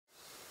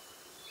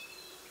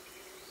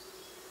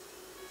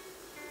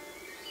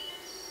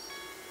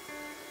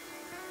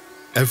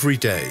Every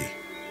day,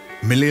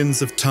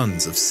 millions of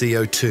tons of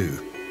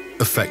CO2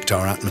 affect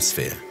our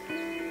atmosphere,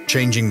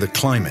 changing the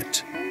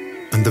climate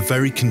and the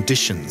very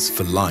conditions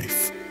for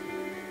life,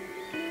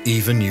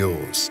 even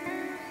yours.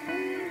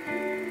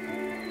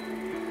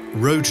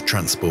 Road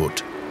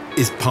transport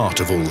is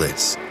part of all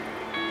this.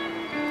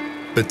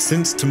 But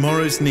since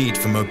tomorrow's need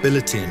for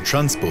mobility and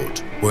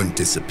transport won't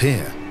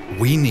disappear,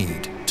 we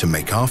need to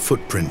make our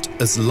footprint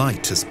as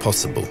light as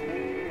possible.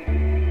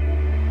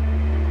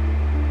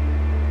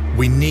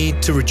 We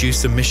need to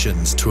reduce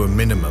emissions to a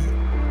minimum,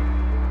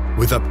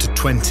 with up to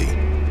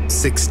 20,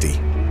 60,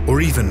 or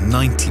even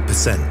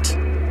 90%.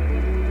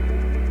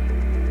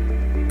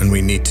 And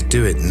we need to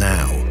do it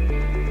now.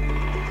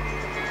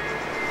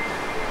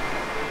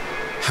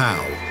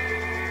 How?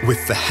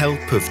 With the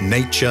help of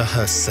nature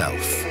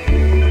herself.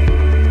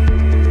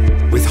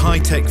 With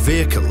high-tech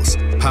vehicles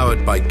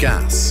powered by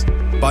gas,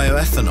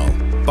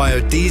 bioethanol,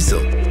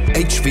 biodiesel,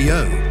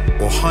 HVO,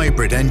 or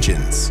hybrid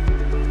engines.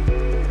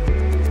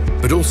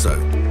 But also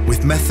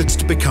with methods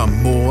to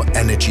become more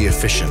energy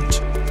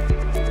efficient,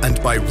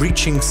 and by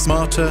reaching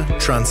smarter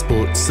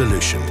transport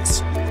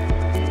solutions.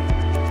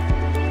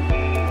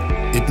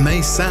 It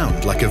may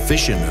sound like a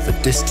vision of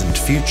a distant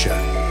future,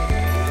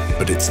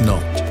 but it's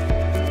not.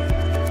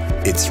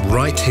 It's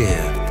right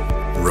here,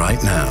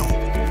 right now.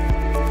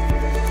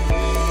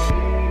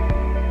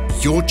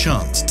 Your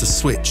chance to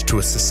switch to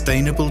a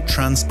sustainable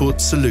transport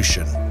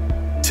solution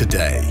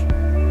today.